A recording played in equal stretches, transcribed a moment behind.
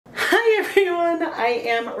I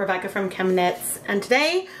am Rebecca from ChemKnits, and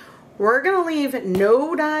today we're gonna leave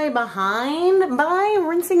no dye behind by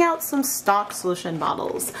rinsing out some stock solution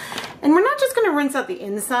bottles. And we're not just gonna rinse out the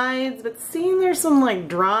insides, but seeing there's some like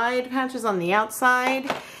dried patches on the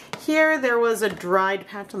outside. Here there was a dried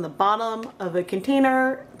patch on the bottom of a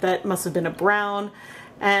container that must have been a brown.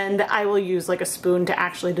 And I will use like a spoon to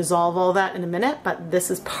actually dissolve all that in a minute, but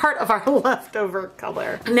this is part of our leftover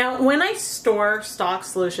color. Now, when I store stock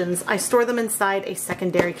solutions, I store them inside a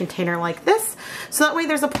secondary container like this. So that way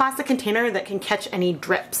there's a plastic container that can catch any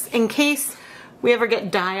drips in case we ever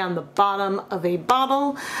get dye on the bottom of a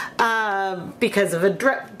bottle because of a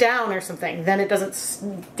drip down or something. Then it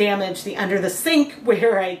doesn't damage the under the sink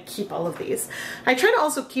where I keep all of these. I try to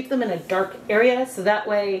also keep them in a dark area so that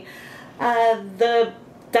way the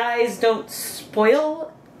dyes don't spoil,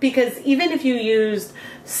 because even if you used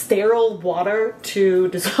sterile water to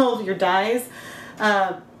dissolve your dyes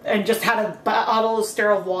and just had a bottle of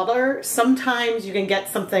sterile water, sometimes you can get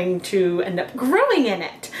something to end up growing in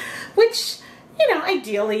it, which, you know,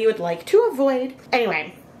 ideally you would like to avoid.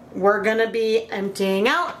 Anyway, we're gonna be emptying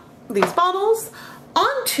out these bottles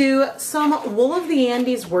onto some Wool of the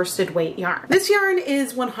Andes worsted weight yarn. This yarn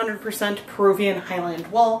is 100% Peruvian Highland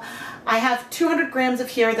wool. I have 200 grams of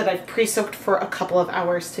here that I've pre-soaked for a couple of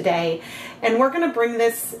hours today, and we're gonna bring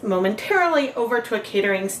this momentarily over to a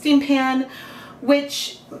catering steam pan,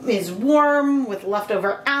 which is warm with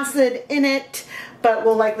leftover acid in it, but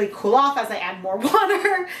will likely cool off as I add more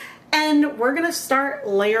water. And we're gonna start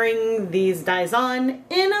layering these dyes on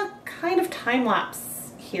in a kind of time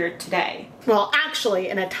lapse here today. Well, actually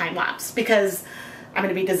in a time lapse, because I'm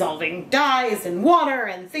gonna be dissolving dyes in water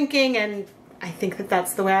and thinking, and I think that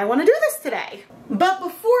that's the way I wanna do this today. But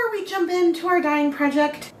before we jump into our dyeing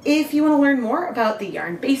project, if you wanna learn more about the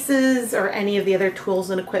yarn bases or any of the other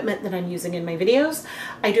tools and equipment that I'm using in my videos,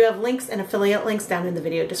 I do have links and affiliate links down in the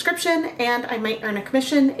video description, and I might earn a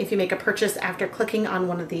commission if you make a purchase after clicking on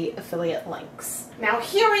one of the affiliate links. Now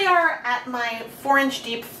here we are at my 4-inch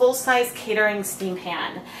deep full-size catering steam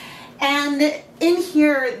pan. And in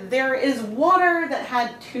here there is water that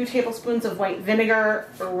had 2 tablespoons of white vinegar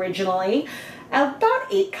originally, about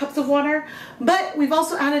 8 cups of water, but we've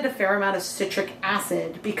also added a fair amount of citric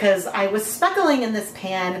acid because I was speckling in this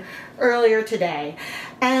pan earlier today,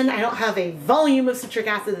 and I don't have a volume of citric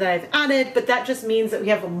acid that I've added, but that just means that we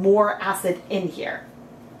have more acid in here.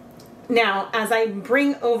 Now, as I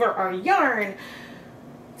bring over our yarn,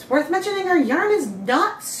 it's worth mentioning our yarn is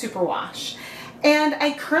not superwash. And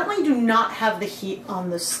I currently do not have the heat on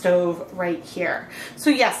the stove right here. So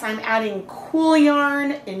yes, I'm adding cool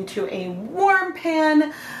yarn into a warm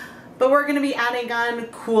pan, but we're gonna be adding on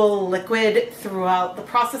cool liquid throughout the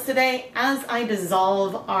process today as I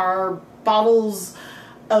dissolve our bottles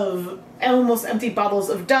of, almost empty bottles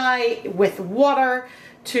of dye with water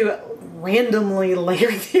to randomly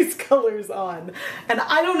layer these colors on. And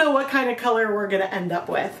I don't know what kind of color we're gonna end up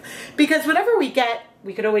with, because whatever we get,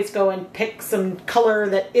 we could always go and pick some color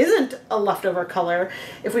that isn't a leftover color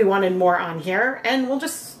if we wanted more on here, and we'll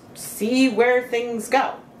just see where things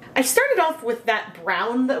go. I started off with that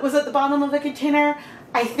brown that was at the bottom of the container.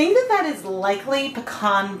 I think that that is likely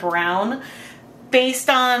pecan brown based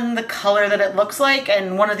on the color that it looks like,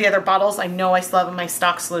 and one of the other bottles I know I still have in my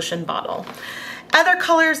stock solution bottle. Other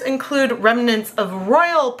colors include remnants of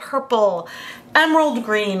royal purple, emerald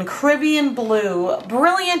green, Caribbean blue,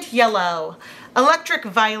 brilliant yellow, electric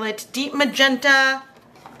violet, deep magenta,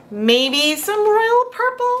 maybe some royal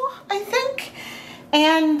purple, I think,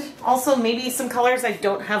 and also maybe some colors I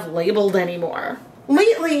don't have labeled anymore.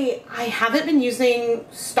 Lately, I haven't been using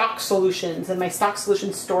stock solutions in my stock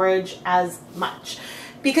solution storage as much,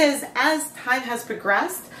 because as time has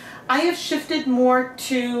progressed, I have shifted more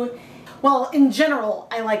to, well, in general,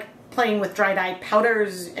 I like playing with dry dye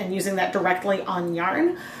powders and using that directly on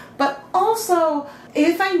yarn. But also,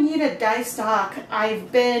 if I need a dye stock,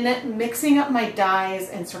 I've been mixing up my dyes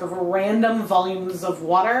in sort of random volumes of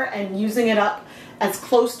water and using it up as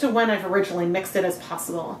close to when I've originally mixed it as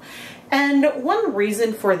possible. And one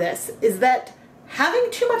reason for this is that having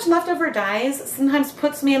too much leftover dyes sometimes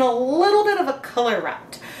puts me in a little bit of a color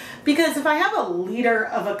rut. Because if I have a liter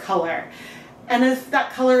of a color, and if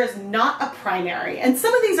that color is not a primary, and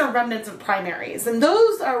some of these are remnants of primaries, and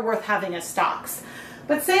those are worth having as stocks.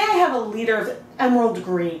 But say I have a liter of emerald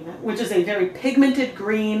green, which is a very pigmented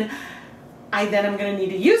green, I then am going to need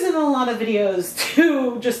to use it in a lot of videos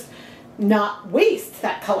to just not waste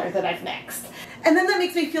that color that I've mixed. And then that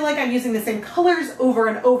makes me feel like I'm using the same colors over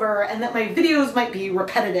and over, and that my videos might be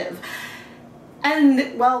repetitive.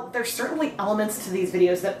 And well, there's certainly elements to these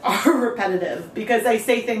videos that are repetitive because I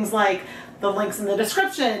say things like the links in the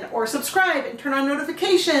description or subscribe and turn on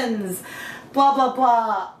notifications, blah, blah,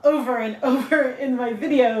 blah, over and over in my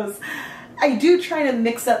videos. I do try to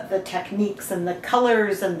mix up the techniques and the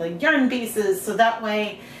colors and the yarn bases so that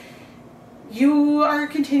way you are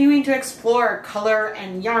continuing to explore color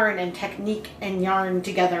and yarn and technique and yarn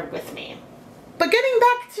together with me. But getting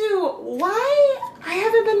back to why I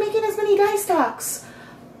haven't been making as many dye stocks.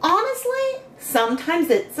 Honestly, sometimes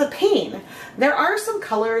it's a pain. There are some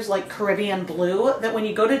colors like Caribbean blue that when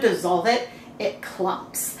you go to dissolve it, it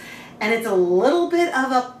clumps. And it's a little bit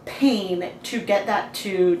of a pain to get that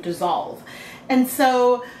to dissolve. And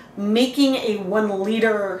so making a 1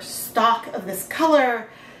 liter stock of this color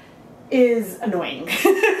is annoying.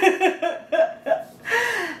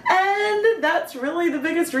 And that's really the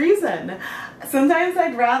biggest reason. Sometimes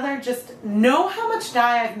I'd rather just know how much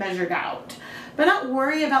dye I've measured out, but not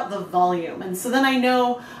worry about the volume. And so then I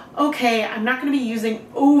know, okay, I'm not going to be using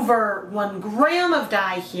over 1 gram of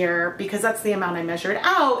dye here because that's the amount I measured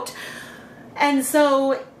out. And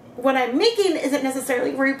so what I'm making isn't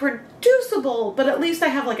necessarily reproducible, but at least I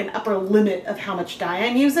have like an upper limit of how much dye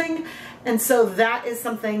I'm using. And so that is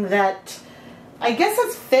something that I guess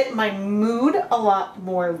has fit my mood a lot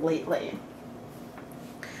more lately.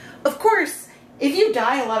 Of course, if you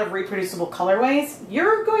dye a lot of reproducible colorways,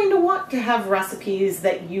 you're going to want to have recipes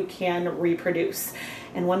that you can reproduce.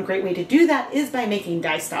 And one great way to do that is by making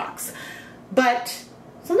dye stocks. But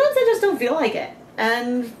sometimes I just don't feel like it.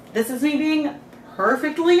 And this is me being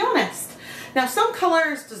perfectly honest. Now, some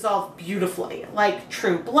colors dissolve beautifully, like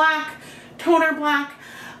true black, toner black,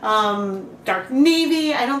 dark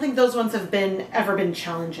navy. I don't think those ones have ever been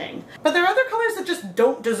challenging. But there are other colors that just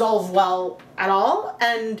don't dissolve well at all.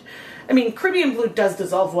 And I mean, Caribbean blue does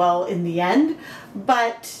dissolve well in the end,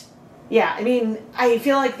 but yeah, I mean, I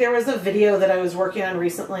feel like there was a video that I was working on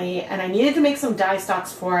recently and I needed to make some dye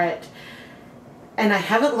stocks for it. And I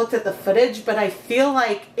haven't looked at the footage, but I feel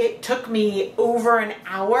like it took me over an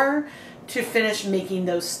hour to finish making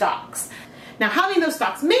those stocks. Now, having those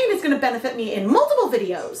stocks made is going to benefit me in multiple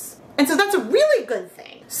videos. And so that's a really good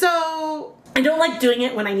thing. So I don't like doing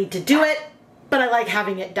it when I need to do it, but I like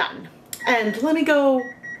having it done. And let me go,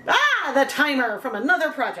 the timer from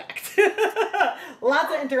another project.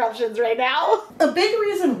 Lots of interruptions right now. A big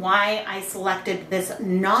reason why I selected this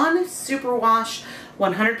non-superwash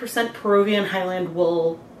 100% Peruvian Highland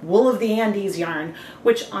wool of the Andes yarn,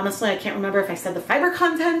 which honestly I can't remember if I said the fiber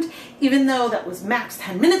content, even though that was max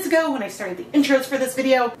 10 minutes ago when I started the intros for this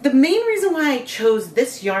video. The main reason why I chose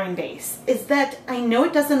this yarn base is that I know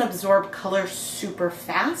it doesn't absorb color super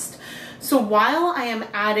fast. So while I am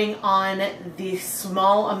adding on the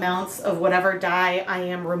small amounts of whatever dye I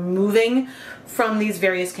am removing from these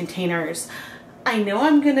various containers, I know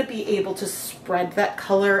I'm going to be able to spread that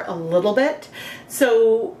color a little bit.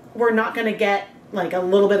 So we're not going to get like a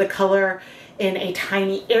little bit of color in a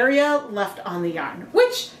tiny area left on the yarn,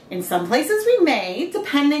 which in some places we may,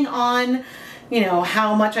 depending on, you know,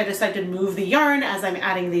 how much I decide to move the yarn as I'm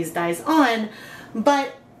adding these dyes on.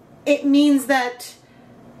 But it means that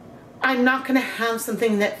I'm not going to have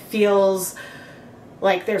something that feels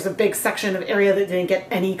like there's a big section of area that didn't get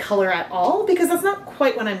any color at all, because that's not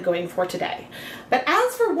quite what I'm going for today. But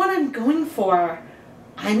as for what I'm going for,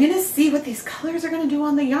 I'm going to see what these colors are going to do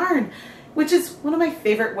on the yarn, which is one of my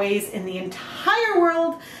favorite ways in the entire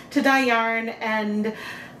world to dye yarn. And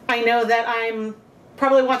I know that I'm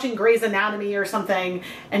probably watching Grey's Anatomy or something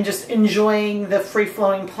and just enjoying the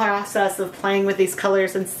free-flowing process of playing with these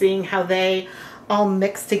colors and seeing how they all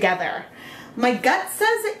mix together. My gut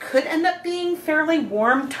says it could end up being fairly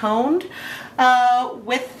warm toned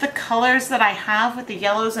with the colors that I have with the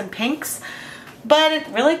yellows and pinks, but it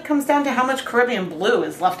really comes down to how much Caribbean blue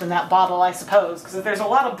is left in that bottle, I suppose, because if there's a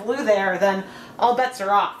lot of blue there, then all bets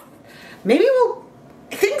are off. Maybe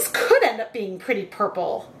things could end up being pretty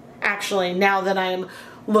purple, actually, now that I'm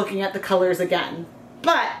looking at the colors again,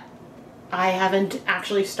 but I haven't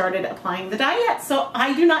actually started applying the dye yet, so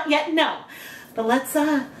I do not yet know. But let's,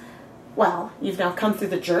 well, you've now come through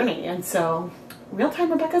the journey, and so Real-Time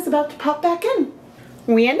Rebecca's about to pop back in.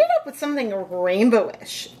 We ended up with something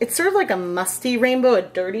rainbowish. It's sort of like a musty rainbow, a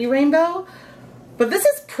dirty rainbow, but this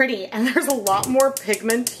is pretty, and there's a lot more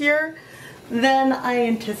pigment here than I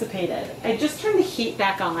anticipated. I just turned the heat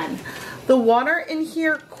back on. The water in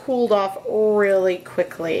here cooled off really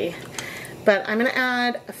quickly, but I'm gonna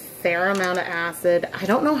add a fair amount of acid. I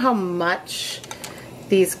don't know how much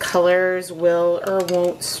these colors will or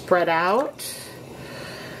won't spread out,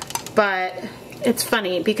 but it's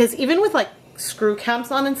funny because even with like screw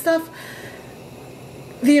caps on and stuff,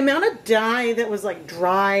 The amount of dye that was like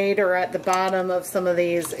dried or at the bottom of some of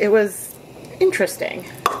these, it was interesting.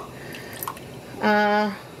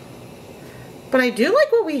 But I do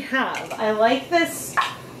like what we have. I like this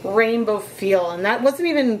rainbow feel, and that wasn't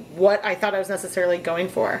even what I thought I was necessarily going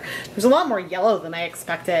for. There's a lot more yellow than I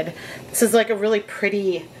expected. This is like a really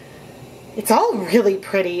pretty, it's all really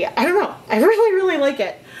pretty. I don't know. I really, really like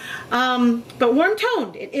it. But warm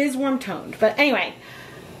toned. It is warm toned. But anyway,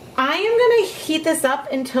 I am going to heat this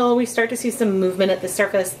up until we start to see some movement at the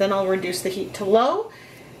surface. Then I'll reduce the heat to low,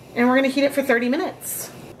 and we're going to heat it for 30 minutes.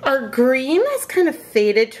 Our green has kind of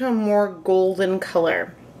faded to a more golden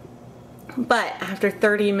color. But after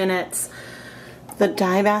 30 minutes, the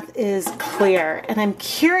dye bath is clear. And I'm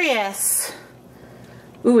curious,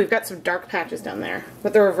 ooh, we've got some dark patches down there,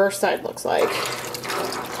 what the reverse side looks like.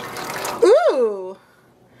 Ooh,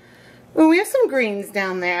 ooh, we have some greens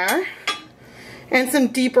down there. And some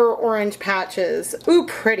deeper orange patches. Ooh,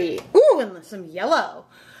 pretty. Ooh, and some yellow.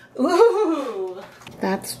 Ooh,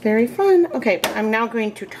 that's very fun. Okay, but I'm now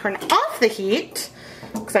going to turn off the heat,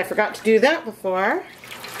 because I forgot to do that before.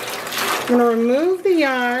 I'm going to remove the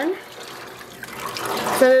yarn,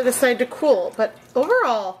 set it aside to cool. But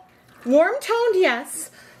overall, warm toned,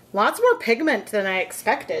 yes. Lots more pigment than I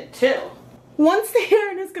expected, too. Once the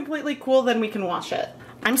yarn is completely cool, then we can wash it.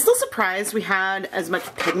 I'm still surprised we had as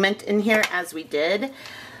much pigment in here as we did,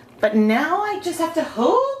 but now I just have to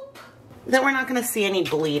hope that we're not going to see any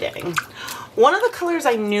bleeding. One of the colors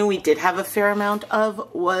I knew we did have a fair amount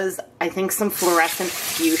of was, I think, some fluorescent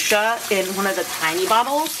fuchsia in one of the tiny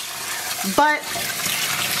bottles, but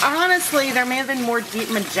honestly, there may have been more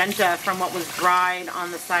deep magenta from what was dried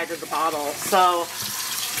on the side of the bottle, so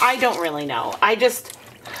I don't really know.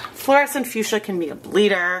 Fluorescent fuchsia can be a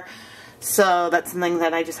bleeder. So that's something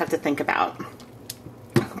that I just have to think about.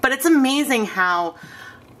 But it's amazing how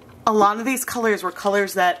a lot of these colors were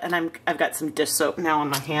colors that, and I've got some dish soap now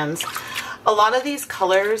on my hands. A lot of these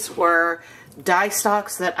colors were dye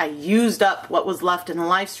stocks that I used up what was left in the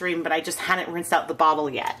live stream, but I just hadn't rinsed out the bottle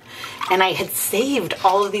yet. And I had saved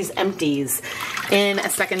all of these empties in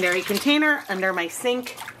a secondary container under my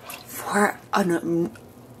sink for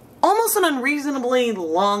almost an unreasonably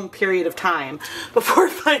long period of time before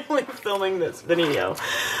finally filming this video.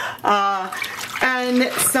 And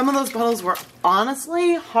some of those bottles were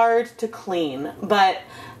honestly hard to clean, but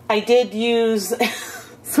I did use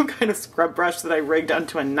some kind of scrub brush that I rigged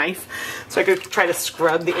onto a knife so I could try to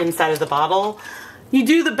scrub the inside of the bottle. You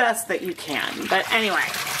do the best that you can, but anyway.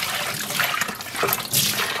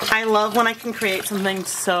 I love when I can create something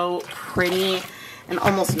so pretty and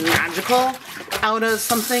almost magical out of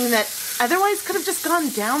something that otherwise could have just gone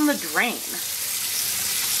down the drain.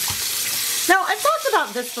 Now, I've talked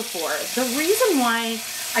about this before. The reason why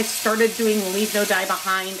I started doing Leave No Dye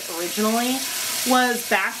Behind originally was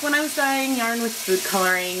back when I was dyeing yarn with food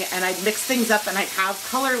coloring, and I'd mix things up and I'd have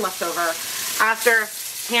color left over after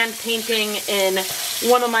hand painting in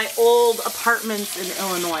one of my old apartments in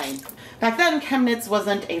Illinois. Back then, ChemKnits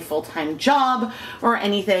wasn't a full-time job or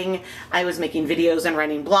anything. I was making videos and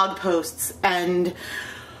writing blog posts and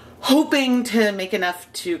hoping to make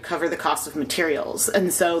enough to cover the cost of materials.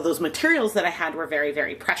 And so those materials that I had were very,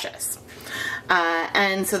 very precious.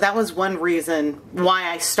 And so that was one reason why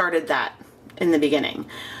I started that in the beginning.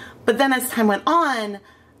 But then as time went on,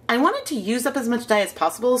 I wanted to use up as much dye as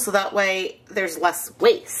possible so that way there's less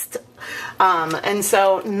waste. And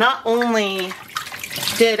so not only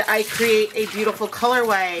did I create a beautiful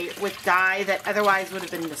colorway with dye that otherwise would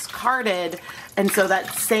have been discarded, and so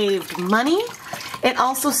that saved money, it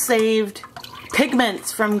also saved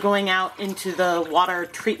pigments from going out into the water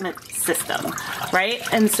treatment system, right?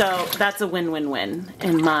 And so that's a win-win-win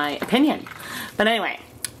in my opinion. But anyway,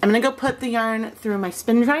 I'm gonna go put the yarn through my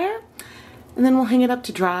spin dryer, and then we'll hang it up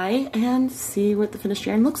to dry and see what the finished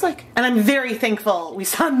yarn looks like. And I'm very thankful we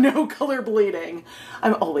saw no color bleeding.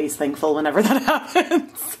 I'm always thankful whenever that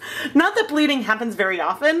happens. Not that bleeding happens very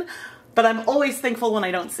often, but I'm always thankful when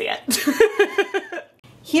I don't see it.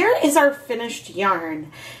 Here is our finished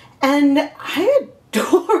yarn, and I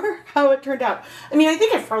adore how it turned out. I mean, I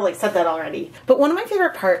think I've probably said that already, but one of my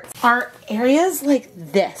favorite parts are areas like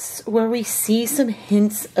this where we see some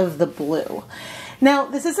hints of the blue. Now,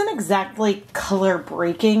 this isn't exactly color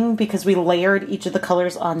breaking because we layered each of the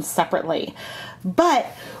colors on separately, but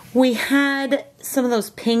we had some of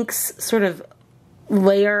those pinks sort of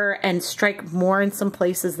layer and strike more in some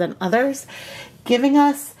places than others, giving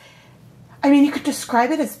us, I mean, you could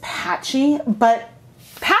describe it as patchy, but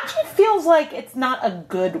patchy feels like it's not a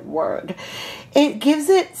good word. It gives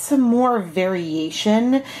it some more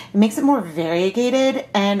variation. It makes it more variegated,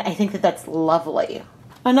 and I think that that's lovely.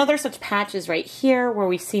 Another such patch is right here where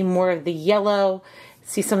we see more of the yellow,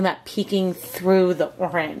 see some of that peeking through the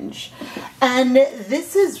orange. And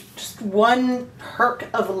this is just one perk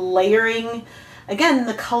of layering, again,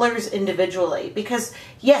 the colors individually, because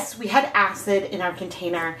yes, we had acid in our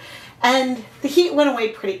container and the heat went away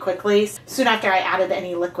pretty quickly soon after I added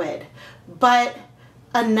any liquid, but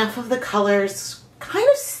enough of the colors kind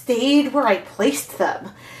of stayed where I placed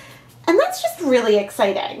them. And that's just really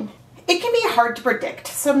exciting. It can be hard to predict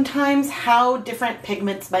sometimes how different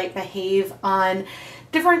pigments might behave on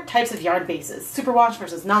different types of yarn bases, superwash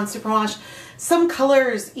versus non-superwash. Some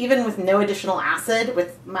colors, even with no additional acid,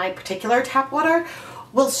 with my particular tap water,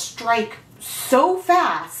 will strike so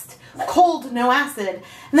fast, cold, no acid,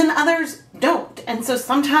 and then others don't. And so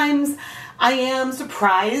sometimes I am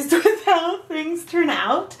surprised with how things turn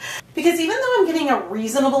out, because even though I'm getting a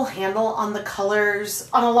reasonable handle on the colors,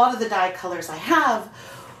 on a lot of the dye colors I have,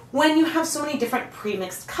 when you have so many different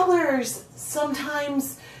pre-mixed colors,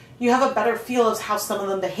 sometimes you have a better feel of how some of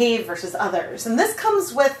them behave versus others. And this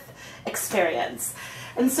comes with experience.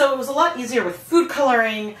 And so it was a lot easier with food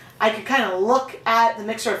coloring. I could kind of look at the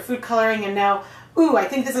mixture of food coloring and know, ooh, I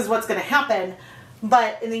think this is what's going to happen.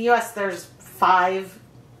 But in the US, there's 5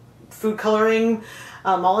 food coloring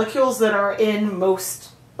molecules that are in most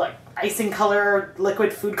like icing color,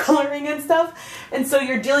 liquid food coloring and stuff. And so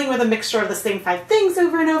you're dealing with a mixture of the same 5 things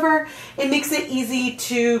over and over. It makes it easy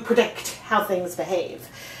to predict how things behave.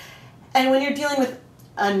 And when you're dealing with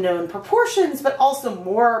unknown proportions, but also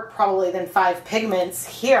more probably than 5 pigments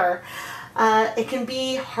here, it can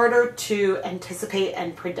be harder to anticipate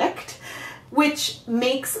and predict, which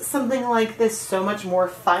makes something like this so much more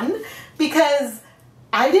fun, because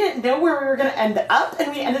I didn't know where we were going to end up,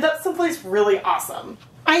 and we ended up someplace really awesome.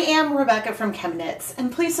 I am Rebecca from ChemKnits,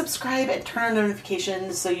 and please subscribe and turn on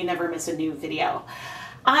notifications so you never miss a new video.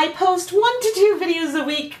 I post 1 to 2 videos a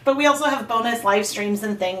week, but we also have bonus live streams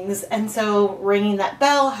and things, and so ringing that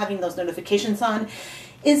bell, having those notifications on,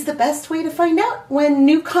 is the best way to find out when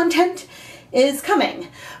new content is coming.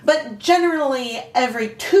 But generally, every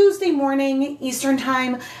Tuesday morning Eastern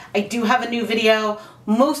time, I do have a new video,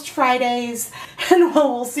 most Fridays, and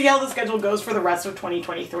we'll see how the schedule goes for the rest of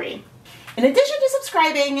 2023. In addition to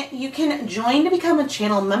subscribing, you can join to become a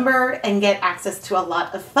channel member and get access to a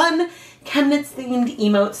lot of fun ChemKnits themed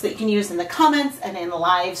emotes that you can use in the comments and in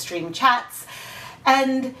live stream chats.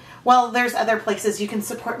 And well, there's other places you can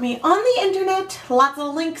support me on the internet. Lots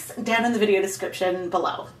of links down in the video description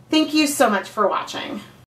below. Thank you so much for watching.